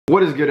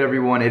What is good,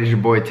 everyone? It is your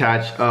boy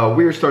Tatch.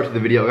 We're starting the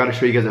video. I gotta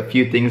show you guys a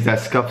few things that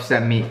SCUF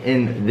sent me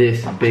in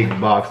this big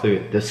box. Look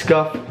at the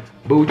SCUF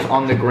boots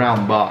on the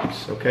ground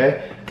box.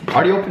 Okay, I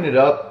already opened it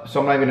up,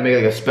 so I'm not even gonna make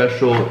like a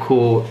special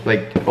cool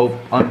like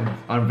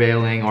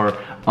unveiling or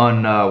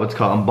what's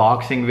called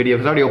unboxing video,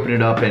 because I already opened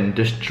it up and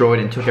destroyed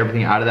and took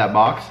everything out of that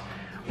box.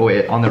 Oh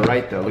wait, on the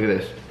right though, look at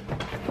this.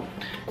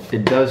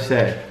 It does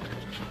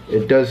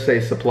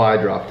say supply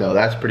drop though.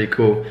 That's pretty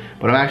cool.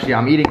 But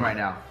I'm eating right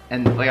now.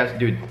 And like I said,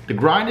 dude, the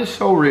grind is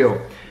so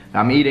real.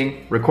 I'm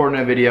eating,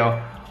 recording a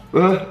video.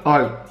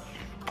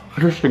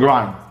 Just the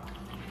grind.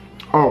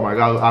 Oh my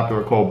God, those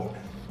apples are cold.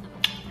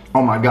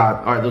 Oh my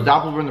God. All right, those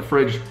apples were in the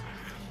fridge.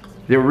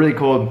 They were really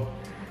cold.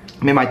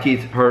 Made my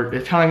teeth hurt.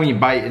 It's kind of like when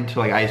you bite into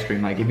like ice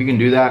cream. Like if you can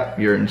do that,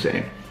 you're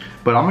insane.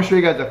 But I'm gonna show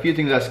you guys a few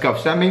things that SCUF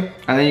sent me,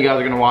 and then you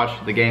guys are gonna watch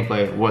the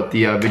gameplay, what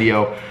the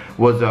video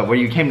was, what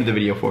you came to the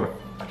video for.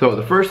 So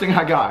the first thing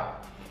I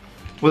got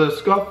was a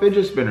SCUF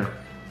fidget spinner.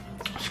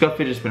 SCUF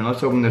fidget spinner.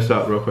 Let's open this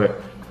up real quick.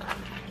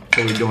 What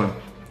are we doing?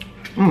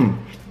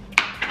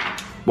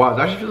 Wow, it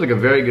actually feels like a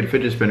very good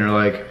fidget spinner.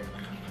 Like,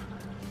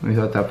 let me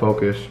let that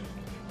focus.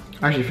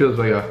 Actually feels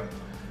like a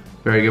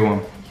very good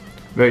one.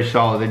 Very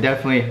solid. They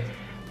definitely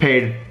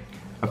paid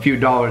a few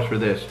dollars for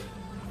this.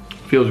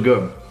 Feels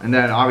good. And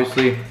then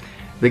obviously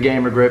the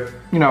gamer grip.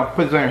 You know,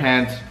 put this on your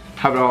hands.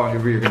 Have it all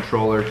over your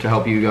controller to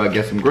help you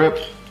get some grip.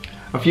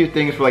 A few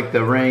things for like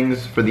the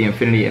rings for the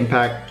infinity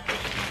impact.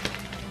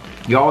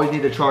 You always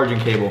need a charging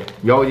cable.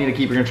 You always need to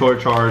keep your controller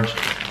charged.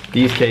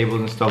 These cables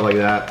and stuff like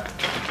that.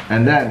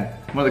 And then,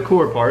 one of the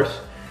cooler parts,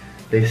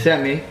 they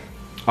sent me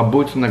a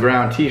Boots on the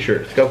Ground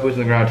t-shirt. SCUF Boots on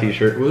the Ground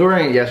t-shirt. I was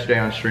wearing it yesterday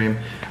on stream.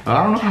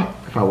 I don't know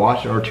if I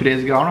watched it, or 2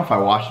 days ago. I don't know if I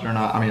watched it or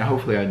not. I mean,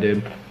 hopefully I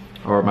did,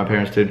 or my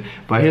parents did.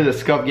 But here's the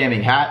SCUF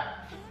gaming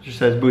hat. It just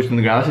says Boots on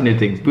the Ground. That's a new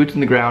thing. Boots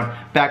on the Ground.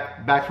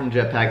 Back from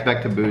jetpacks,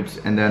 back to boots.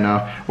 And then,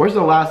 where's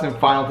the last and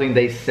final thing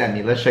they sent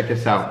me? Let's check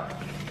this out.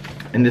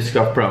 In this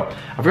SCUF Pro.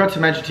 I forgot to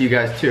mention to you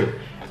guys too,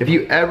 if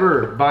you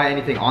ever buy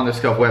anything on the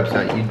SCUF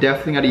website, you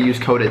definitely got to use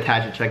code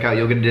ATTACH at checkout.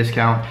 You'll get a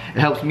discount.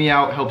 It helps me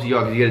out, helps you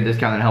out, because you get a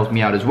discount and it helps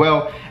me out as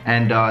well.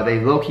 And they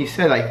low-key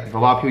said, like, if a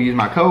lot of people use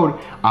my code,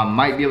 I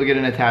might be able to get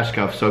an attached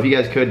SCUF. So if you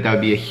guys could, that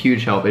would be a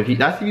huge help.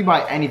 That's if you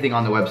buy anything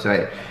on the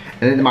website.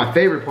 And then my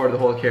favorite part of the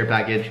whole care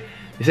package,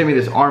 they sent me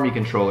this Army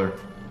controller.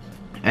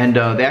 And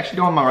they actually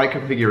don't have my right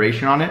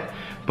configuration on it,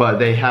 but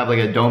they have like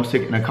a dome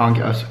stick and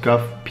a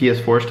SCUF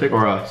PS4 stick,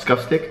 or a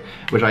SCUF stick,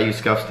 which I use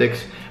SCUF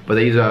sticks. But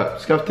they use a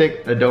SCUF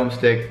stick, a dome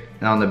stick,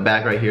 and on the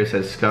back right here it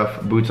says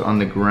SCUF Boots on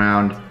the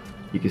Ground.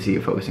 You can see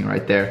it focusing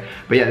right there.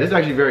 But yeah, this is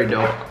actually very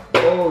dope.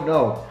 Oh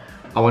no,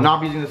 I will not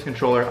be using this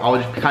controller. I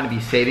will just kind of be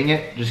saving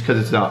it just because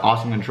it's an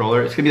awesome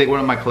controller. It's gonna be like one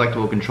of my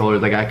collectible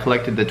controllers. Like I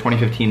collected the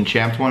 2015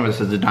 Champs one, which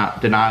says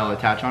Denial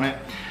Attach on it.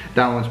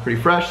 That one's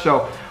pretty fresh,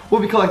 so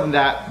we'll be collecting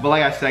that. But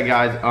like I said,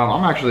 guys,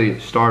 I'm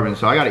actually starving,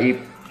 so I gotta eat.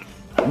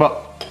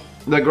 But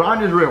the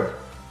grind is real.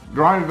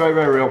 Grind is very,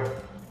 very real.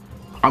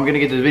 I'm gonna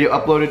get this video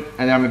uploaded,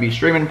 and then I'm gonna be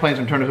streaming, playing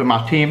some tournaments with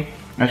my team,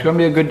 and it's gonna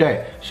be a good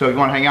day. So if you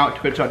wanna hang out,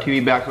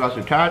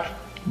 twitch.tv/attach.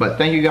 But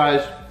thank you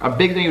guys. A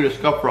big thank you to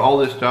SCUF for all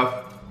this stuff.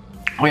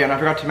 Oh yeah, and I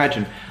forgot to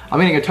mention, I'm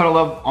getting a ton of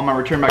love on my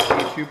return back to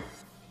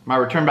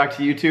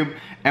YouTube.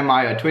 And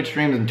my Twitch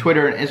streams and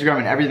Twitter and Instagram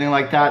and everything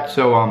like that.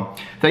 So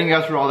thank you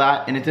guys for all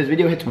that. And if this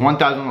video hits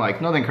 1,000 likes,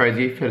 nothing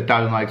crazy, if it hit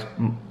 1,000 likes,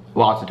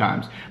 lots of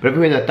times. But if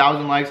we hit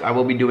 1,000 likes, I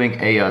will be doing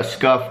a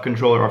SCUF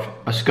controller, or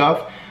a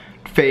SCUF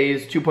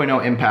FaZe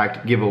 2.0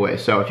 Impact giveaway.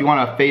 So if you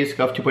want a FaZe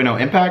SCUF 2.0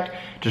 Impact,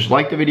 just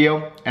like the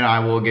video and I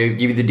will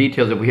give you the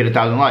details if we hit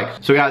 1,000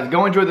 likes. So guys,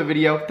 go enjoy the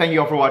video. Thank you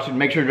all for watching.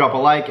 Make sure to drop a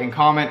like and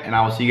comment, and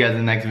I will see you guys in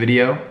the next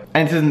video.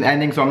 And this isn't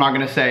ending, so I'm not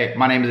gonna say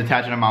my name is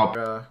Attach and I'm out.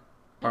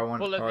 Part 1,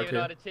 part 2.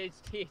 How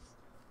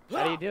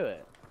do you do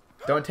it?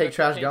 Don't take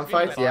trash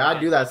gunfights? Yeah, I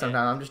do that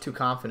sometimes. I'm just too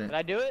confident. Did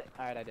I do it?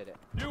 Alright, I did it.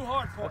 New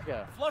hardcore. Let's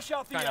go. Flush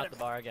out the Trying enemy. out the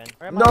bar again.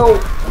 No!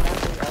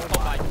 Oh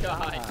my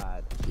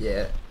God.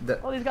 Yeah.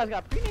 Oh, these guys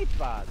got pre-nade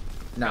spots.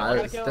 Nah,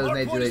 those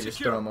nades, they just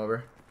throw them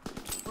over.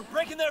 We're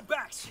breaking their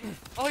backs.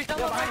 Oh, he's down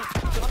the right.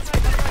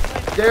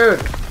 Dude!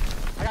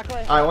 I got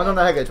Clay. Alright, one's on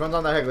the head glitch. One's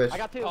on the head glitch. I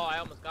got 2. Oh, I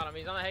almost got him.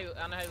 He's on the head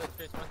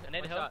glitch. And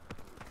then hill.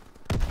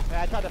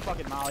 I tried to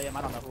fucking molly him.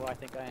 I don't know who I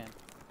think I am.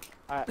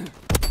 Alright.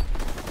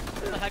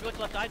 The head glitch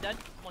left side, dead.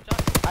 One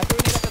shot. I threw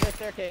a nade up to the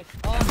staircase.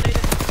 Oh, I'm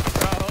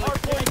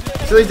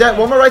naded. So he's dead.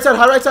 One more right side.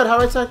 High right side. High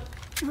right side.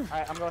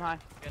 Alright, I'm going high.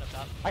 Get up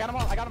top. I got him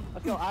all. I got him.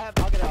 Let's go. I'll get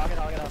it.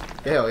 I'll get it.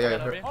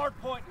 Yeah. Hard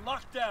point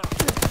locked down.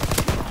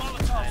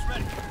 Molotov's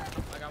ready.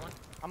 I got one.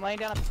 I'm laying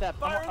down at the steps.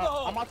 Fire in the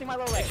hole. I'm watching my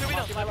low right. I'm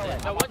watching my low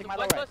right. I'm watching my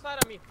low One's right. left side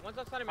on me. One's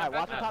left side on me. Alright,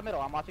 watch the top middle.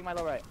 I'm watching my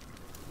low right.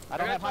 I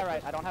don't have high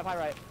right. I don't have high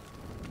right.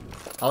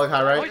 I'll look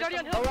high Oh, right. he's already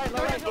on hill. Low right,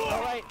 low right,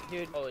 low right.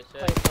 Dude. Holy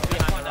shit. Play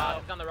Behind the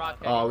rock. He's on the rock.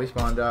 Oh, we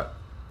spawned up.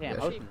 Damn, Yeah.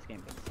 most of this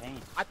game is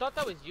insane. I thought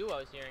that was you I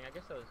was hearing. I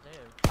guess that was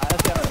him.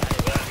 Let's go.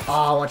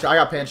 Oh, one shot. I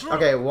got pinched.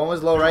 Okay, one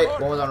was low right.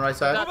 One was on right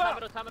side. Top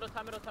middle,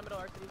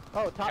 RCD.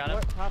 Oh, Got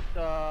him.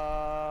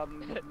 top,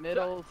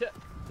 middle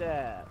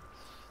step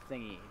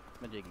thingy,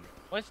 majiggy.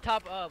 What's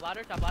top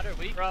ladder,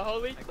 weak. Bro,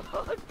 holy.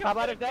 Top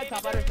ladder's dead,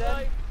 top ladder's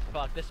dead.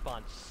 Fuck, this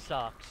spawn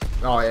sucks.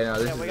 Oh yeah, no,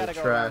 this Yeah, we gotta is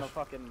go around trash. the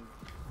fucking.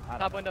 I don't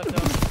Top know. window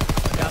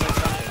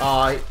still.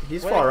 Oh,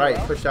 he's Where far did he right. go?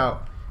 He's pushed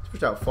out. He's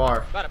pushed out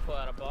far. Gotta pull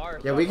out a bar.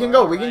 Yeah, we can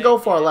go. We can go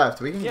far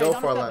left. We can Yeah, go he's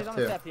on the far steps, he's left on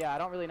the too. steps. Yeah, I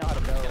don't really know how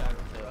to go.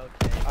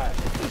 Alright.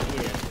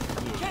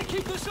 Yeah. Can't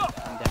keep this up.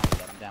 I'm down with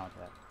that. I'm down with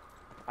that.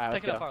 Alright, let's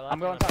Taking it go. far left, I'm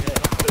going you top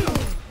wanna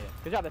mid.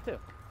 Yeah. Good job, there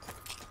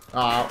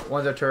too.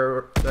 One's a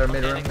turret. They're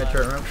mid room. Mid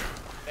turret room.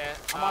 Yeah,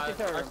 I'm watching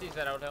third. RC's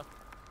at Old Hill.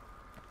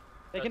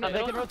 They can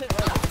Rotate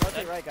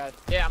rotate right, guys.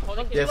 Yeah, I'm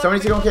holding Yeah,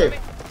 somebody's going cave.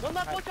 One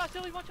left, one shot,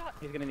 silly, one shot.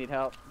 He's gonna need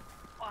help.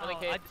 Only Oh,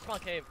 cave. I just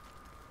spawned cave.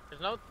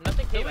 There's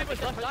nothing cave. Silly I was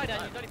think left they're side, pushing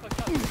and left. he's already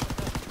fucked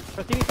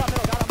up. Rosini top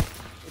middle, got him.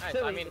 It's Nice,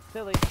 silly. I mean- It's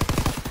silly.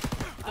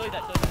 Silly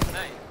that, silly that.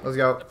 Nice. Let's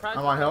go. Surprised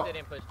I'm on they help.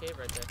 didn't push cave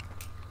right there.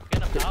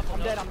 Get him top. I'm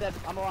dead. I'm dead.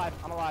 I'm alive.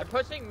 I'm They're alive.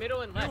 pushing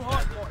middle and left. New guys.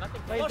 hard There's point.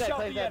 nothing Plays cave. Flush dead, out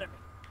plays the dead. enemy.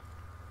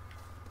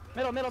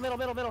 Middle.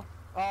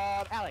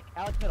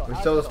 Alec middle. We Alex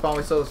still the middle. spawn.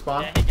 We still the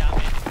spawn. Yeah, he got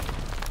me.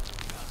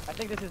 I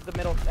think this is the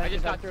middle. I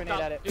just got threw a nade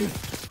at it. dude.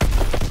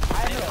 I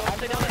have middle.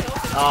 Stay down the hill.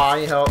 Oh, I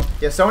need help.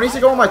 Yeah, someone needs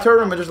to go in my turret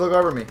room and just look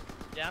over me.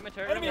 Yeah, I'm a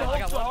turret. Enemy I holds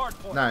got the one. hard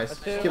point. Nice.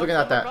 Let's Keep do- looking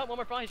at that. One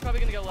more front. He's probably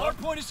gonna go low. Hard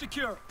point is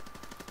secure.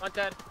 One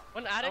dead.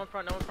 One No attic. one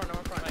front. No one front. No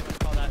one front. Might want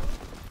to call that.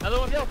 Another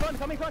one. Yo,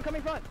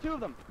 coming front. Two of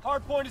them.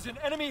 Hard point is in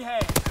enemy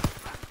hands.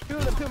 Two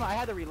of them. I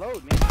had to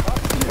reload, man.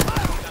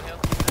 Downhill.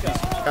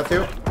 Got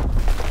two.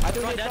 I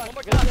threw a nade. Dead, Front. one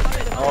more Good.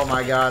 dead. Oh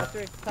my god.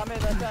 Top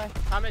mid, left side.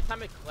 Time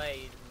it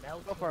Clay.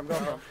 Melt. Go for him.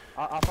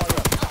 I'll follow you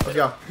up. Let's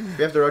go.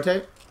 We have to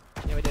rotate.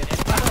 Yeah, we did.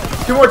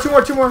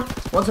 Two more.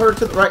 One's hurt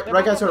to the right.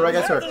 Right guy's hurt. Right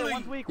guy's hurt.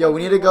 One's weak, Yo, one's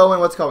we need weak. to go in.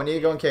 What's it called? We need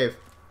to go in cave.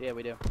 Yeah,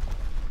 we do.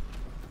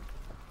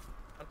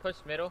 I'm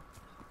pushed middle.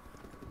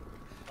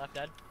 Left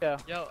dead. Yeah.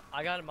 Yo,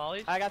 I got a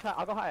molly. I got time.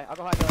 I'll go high.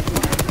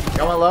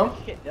 Got one low.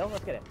 Shit, Dill,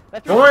 let's get it.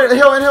 Let's One more. In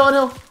hill. One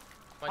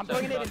I'm dead.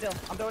 throwing a nade in, Dill.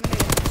 I'm throwing a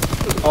nade in.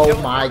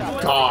 Oh my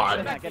Get god.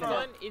 it. Get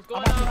it. He's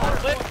going on.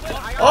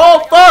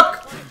 Oh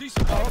fuck!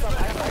 Decent. Hold on,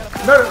 I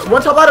got No,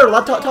 one top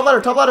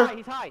ladder. Top ladder.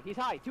 He's high.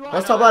 Too high.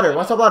 One's top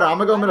ladder. I'm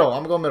gonna go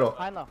middle.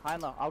 High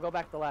and low. I'll go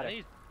back to the ladder.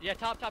 Yeah,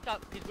 top.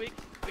 He's weak.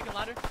 Weak and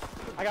ladder.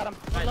 I got him.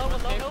 One low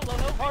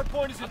hill. Hard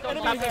point is in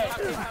enemy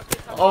hands.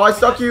 Oh, I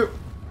stuck you.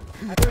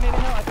 I threw a nade in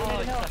hill. Oh,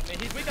 he stuck me.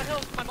 He's weak on hill.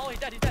 My molly, he's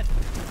dead.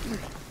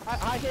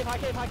 High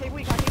cave,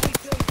 weak.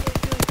 Silly.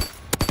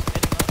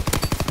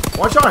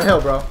 One shot on hill,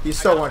 bro. He's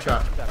still one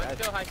shot.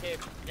 Still high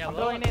cave. Yeah, I'm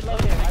low. throwing a nade low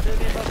cave. I threw a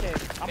nade low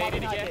cave. I'm Nade on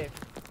it high again. cave.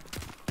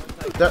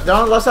 They're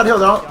on the left side hill.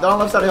 They're on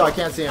left side hill. I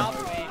can't see him. Top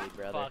Brother.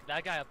 weak. Fuck,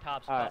 that guy up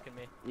top's Alright. fucking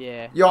me.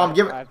 Yeah. Yo, I'm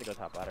giving- I have to go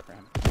top ladder for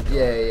him.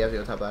 Yeah.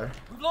 Go top ladder.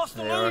 We've lost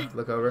the There you are. lead.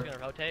 Look He's over. gonna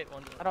rotate.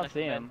 One I don't next see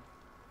to mid. him.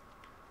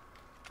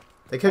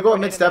 They could go at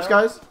mid steps,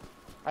 guys.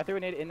 I threw a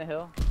nade in the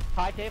hill.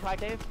 High cave. High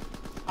cave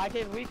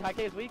is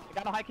weak. I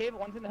got a high cave.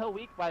 One's in the hill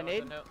weak by a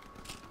nade.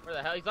 Where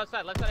the hell? He's left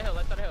side of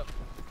hill.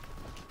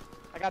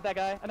 I got that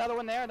guy. Another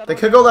one there. They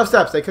could go left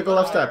steps. Yeah,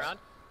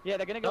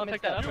 they're gonna go Don't mid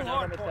pick that steps. up New or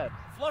hard Mid point.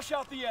 steps. Flush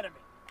out the enemy.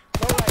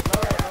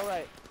 Low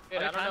right.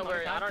 Dude, I don't know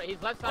where. I don't.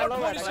 He's left side. Hard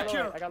point is I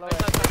secure. got low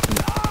He's right. left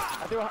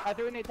side. I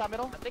threw a nade top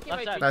middle. I think he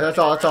Left might side. be. Nice, that's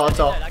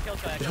all. Dead, I killed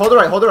Clay. Just hold the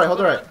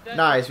right.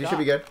 Nice. We should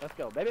be good. Let's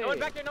go, baby. No one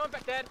back there.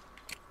 Dead.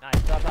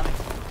 Nice. Stop running.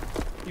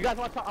 You guys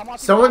want to? I'm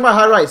watching. Someone look my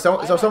high right.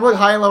 So someone look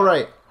high and low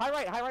right. High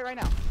right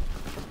now.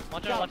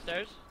 One turn left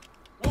stairs.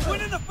 We're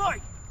winning the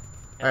fight.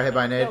 Alright, hit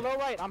by a Yo, nade. low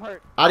right. I'm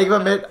hurt. I'd give a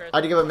mid.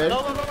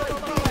 Low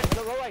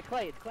right.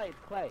 Clay. It's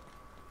Clay.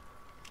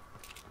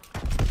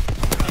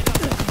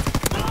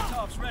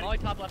 Top's ready. Molly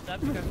top left step.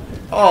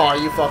 Oh,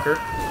 you fucker.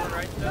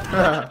 Right.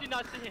 I did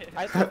not see it.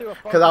 I threw a funky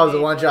Because I was the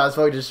nade, one boys. shot. I was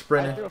fucking just I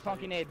sprinting. threw a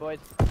funky nade, boys.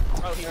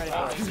 Oh, he's ready.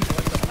 I'm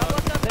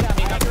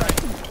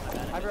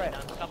right.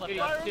 Top left Dude,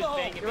 step. he's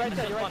banging. You're right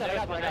side.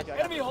 I got you.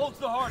 Enemy holds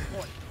the hard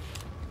point.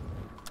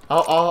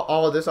 I'll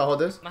hold this. I'm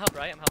help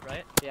right.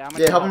 Yeah,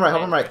 Yeah, help him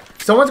right.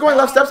 Someone's going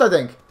left steps, I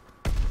think.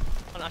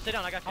 Oh, no, stay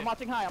down, I got you. I'm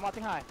watching high.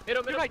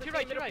 Middle, To right.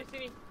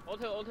 Pistini. Old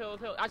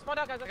hill. I spawned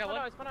out, guys. I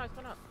spawned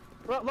out.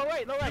 Low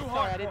right. New Sorry,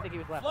 hard I didn't point. think he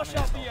was left. Flush I'm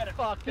out gonna- the enemy.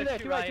 Fuck, Two there's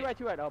there.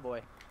 Two right. Oh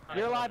boy.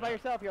 You're Alright, alive by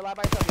yourself. You can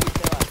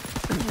stay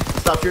alive.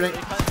 Stop shooting.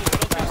 Good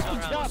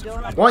job,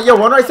 Dylan.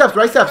 One right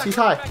steps. He's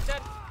high.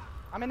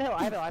 I'm in the hill.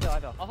 I have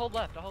hill. I'll hold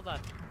left.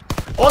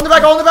 Oh, in the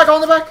back.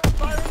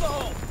 Fire in the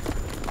hole.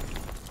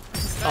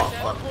 Oh, Hard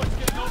fuck. point's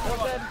getting What's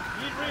overrun. that?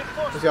 Need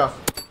Let's reinforcements. go.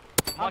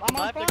 I'm on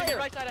left. They're gonna be fire.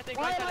 right side, I think.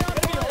 Why Right am side. I on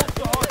Enemy fire? holds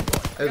the hard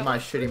point. This is my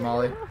shitty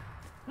molly.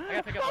 I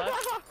gotta pick up left.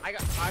 I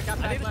got I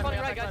think just spawning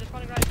right, guys. Just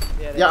spawning right.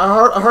 Yeah,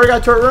 I heard a guy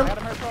turret I room. got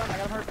him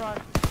hurt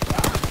front.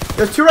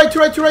 There's two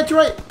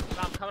right.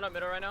 I'm coming up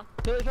middle right now.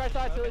 Tilly's right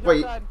side.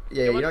 Wait,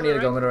 yeah, you don't need to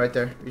go middle right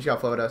there. You just gotta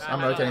flow with us.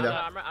 I'm rotating though.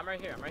 I'm right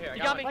here. I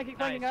You got me.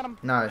 Flanking, got him.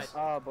 Nice.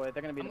 Oh boy,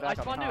 they're gonna be in the I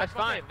back. spawned new. That's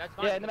fine.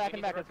 Yeah, in the back.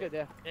 That's good.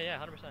 Yeah. Yeah,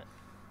 100%.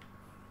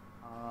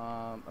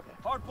 Okay.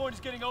 Hard point is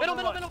getting Middle,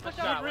 overrun. push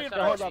Shot, out. one He's shot.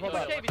 Hold push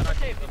up. cave, he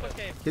push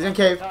cave. He's in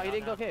cave. No, he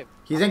didn't go cave.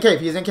 He's in cave.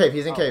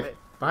 Oh, wait.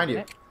 Behind you.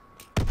 Minute.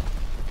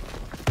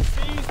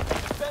 Seize and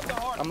defend the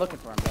hard I'm looking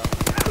for him, bro.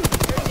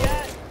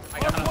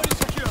 Hard point is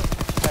secure.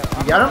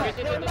 You got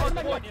him? Hard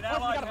point in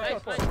allied Nice,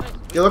 hands.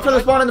 Nice. You look for the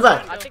spawn in the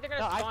back. I think they're No,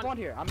 gonna I spawn. spawned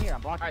here. I'm here.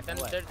 I'm blocking. Alright, then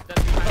the way.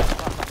 behind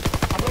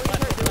us. I'm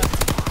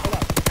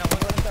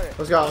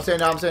Let's go. I'm staying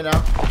now. I'm staying now. I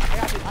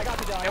got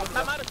you, Dylan. I got you.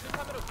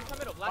 Come middle, two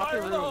middle. Last Off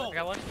your middle. room. I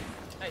got one.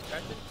 Nice,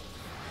 Preston.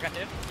 I got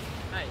two.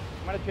 Nice.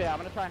 I'm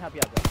gonna try and help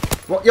you out,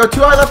 Dylan. Well, yo,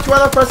 2 eye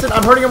left, Preston.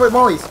 I'm hurting him with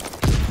mollies.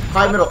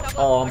 High middle.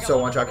 Oh, I'm so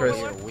one shot, Chris.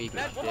 You're weak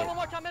Man, as one shit.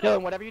 more, top middle.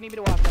 Dylan, whatever you need me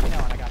to watch, let me know,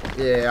 and I got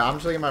you. Yeah, I'm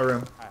just looking in my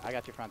room. Alright, I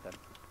got you front then.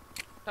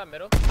 Top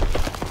middle. Top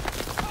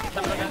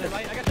middle, I got you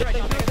right. I got you right.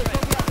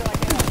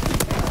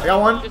 I got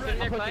one. Just in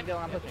there, I'm pushing, Clyde.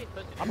 Dylan, I'm Yeah, pushing.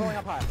 push. I'm going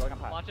up high, I'm going up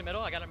high. Launch in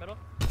middle. I got in middle.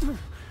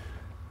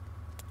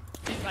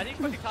 I think he's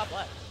pushing top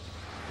left.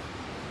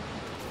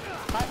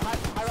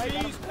 High right.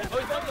 Seize and Oh, he's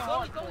defend the going.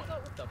 hard What point.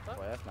 the fuck?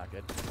 Boy, that's not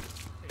good.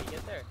 Did he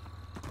get there?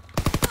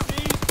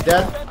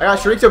 Dead. I got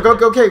streaks. So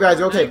go cave, guys.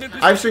 Go cave.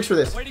 I have streaks for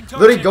this.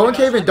 Literally, go in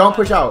cave and don't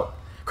push out.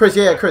 Chris,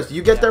 yeah, Chris,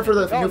 you get there for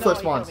the new flip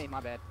he spawns. killed me, my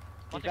bad.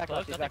 He's Nothing back close.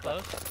 left, he's Nothing back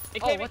left. close. He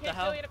Oh, came, what he the came,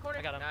 hell? still in a corner.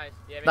 I got him. Nice.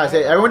 Yeah, Nice.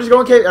 Hey, everyone just go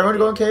in cave. Everyone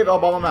go in cave. I'll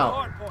bomb them out.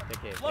 Hard point.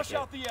 Good cave, Flush good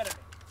out the enemy.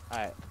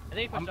 Alright, I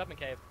think he pushed up in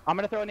cave. I'm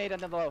gonna throw a nade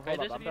and then low. Hold Right,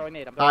 up, this I'm is throwing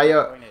nade. I'm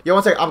Yo, throwing nade. yo,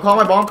 one second. I'm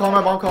calling my bomb. Calling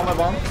my bomb. Calling my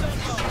bomb.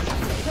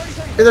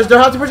 Hey, they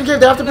have to push in cave.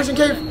 They have to push in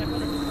cave.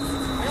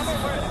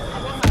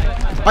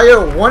 Oh,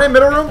 yo, one in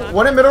middle room.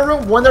 One in middle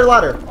room. One there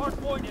ladder. Hard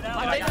point in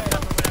ally.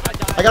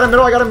 I got a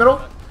middle. I got a middle.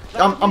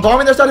 I'm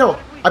bombing their side hill.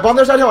 I bomb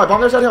their side hill. I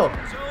bomb their side hill.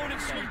 Zone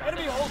and sweep.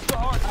 Enemy holds the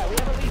hard point. We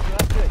have a lead, so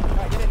that's good.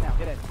 Alright, get in now,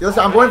 get in. Yo,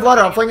 listen, I'm going for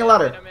ladder. I'm flanking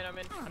ladder. I'm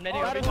in. I'm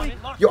netting Ladder's everyone. weak.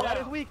 Yo.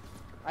 Ladder's weak.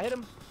 I hit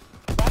him.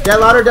 Dead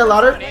ladder. Dead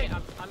ladder. I'm laying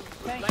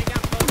down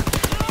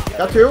close.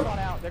 Got two.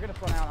 They're gonna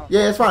spawn out.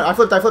 Yeah, it's fine. I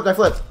flipped.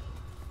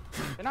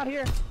 They're not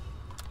here.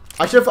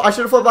 I should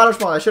have flipped ladder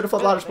spawn. I should have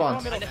flipped ladder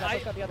spawns. Middle, I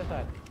pushed up the other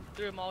side.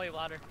 Threw a molly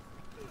ladder.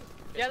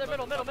 Yeah, they're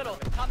middle.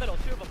 Top middle.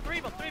 Two of them. Three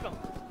of them.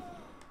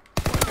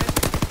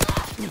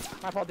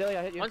 My fault, Dilly,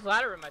 I hit you. One's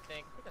ladder room, I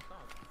think. I saw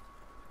him.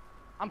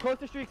 I'm close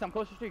to streaks,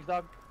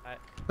 dog.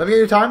 Let me get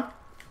your time.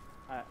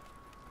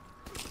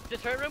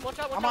 Just hurt room. Watch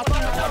out. I'm Watch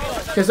off.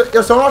 out. Okay, so,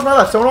 yo, someone watch my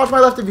left. Someone watch my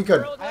left if you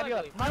could. I have you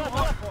left. My Hard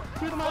left. point.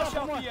 Shoot him Flush out. out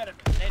Come on. the enemy.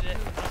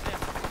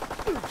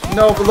 Nated it.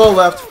 No, below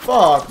left.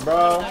 Fuck,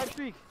 bro. I have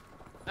streaks.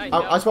 Nice,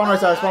 I spawn right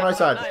side. I spawn right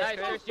side. Nice,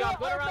 Chris. Yo,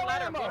 go around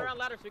ladder. Go around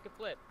ladder so we can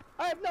flip.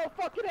 I have no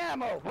fucking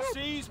ammo.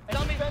 Seize and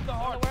defend the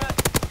hard point.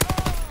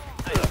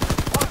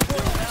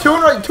 Two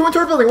in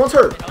turret building. One's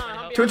hurt.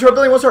 Two in turret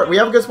building. One's hurt. We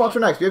have a good sponsor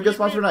next. We have a good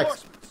sponsor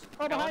next.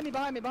 Oh, behind me.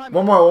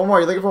 One more.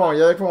 You're looking for one.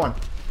 You're looking for one.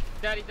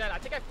 Daddy, I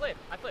think I flipped.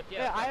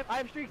 Yeah. Yeah, I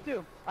have streaks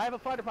too. I have a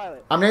fighter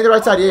pilot. I'm named the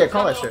right side. Yeah,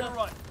 call that shit. On the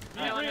run.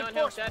 Need No,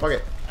 reinforcements.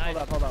 Okay. Hold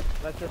up.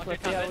 Let's see how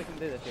we can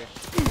do this here.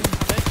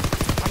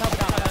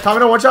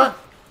 Comment on one shot.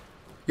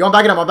 Yo, I'm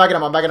backing up. Top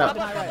I'm backing up.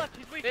 left.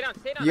 He's weak. Stay down.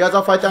 You guys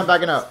all fight that. I'm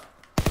backing up.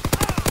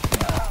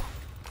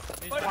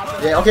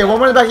 Yeah. Okay. One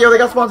more in the back. Yo, they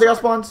got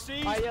spawns.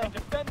 Seize and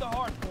defend the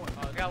hard point.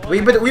 We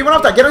went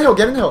off that. Get on the hill.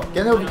 Get in the hill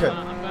if you could.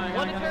 I'm going.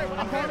 One in turret. One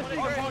in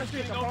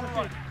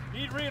turret.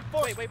 Need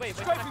reinforcements. Wait.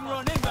 Strafing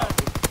run inbound.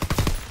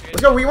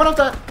 Let's go. We went off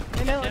that.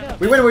 No.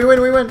 We win.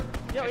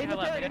 Yo, in the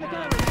left, turret, in the I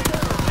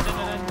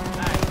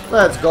turret.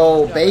 Let's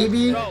go,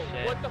 baby. Bro,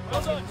 what the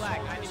fuck is black?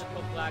 I need to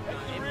put black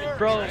on.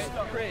 Bro,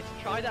 Chris,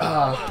 try that.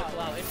 Wow,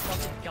 it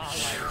fucking got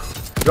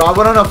like. Yo, I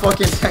went on a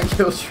fucking 10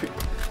 kill streak.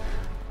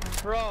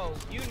 Bro,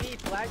 you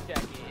need black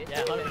jacket.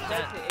 Yeah,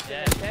 100%.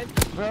 Yeah.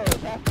 Bro,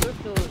 that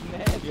pistol is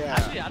mad. Yeah.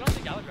 Actually, I don't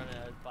think I would run it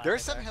as black.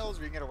 There's some hills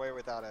we can get away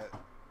without it.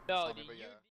 No, But yeah.